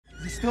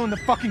still in the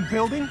fucking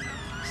building?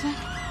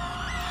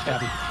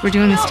 Abby. We're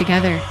doing this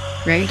together,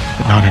 right?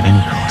 But not at any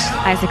cost.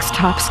 Isaac's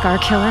top scar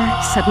killer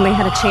suddenly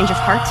had a change of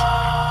heart.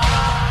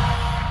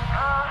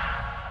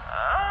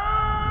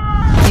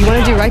 You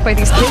want to do right by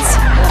these kids?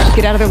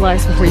 Get out of their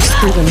lives before you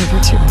screw them over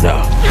too.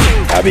 No.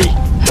 Abby,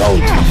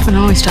 don't. I've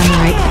always done the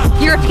right.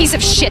 You're a piece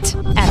of shit,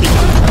 Abby.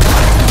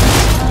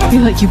 I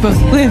feel like you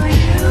both live.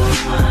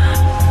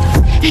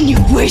 And you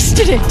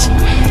wasted it.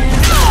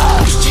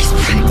 Oh, she's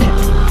pregnant.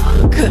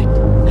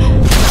 Good.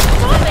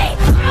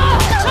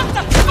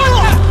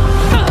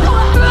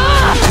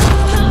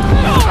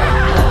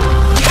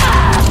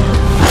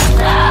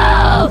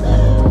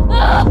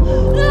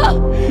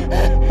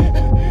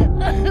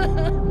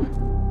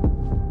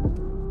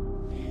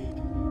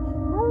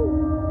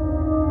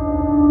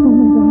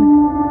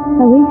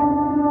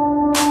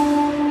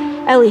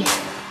 Ellie.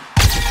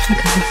 I'm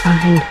gonna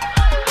find.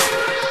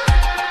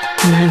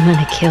 And I'm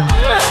gonna kill.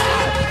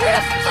 You're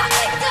gonna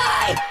fucking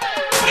die!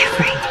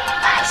 Every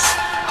last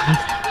one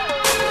of them.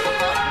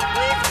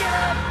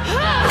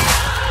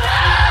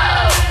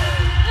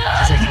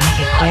 Because I can make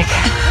it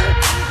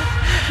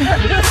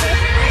quick.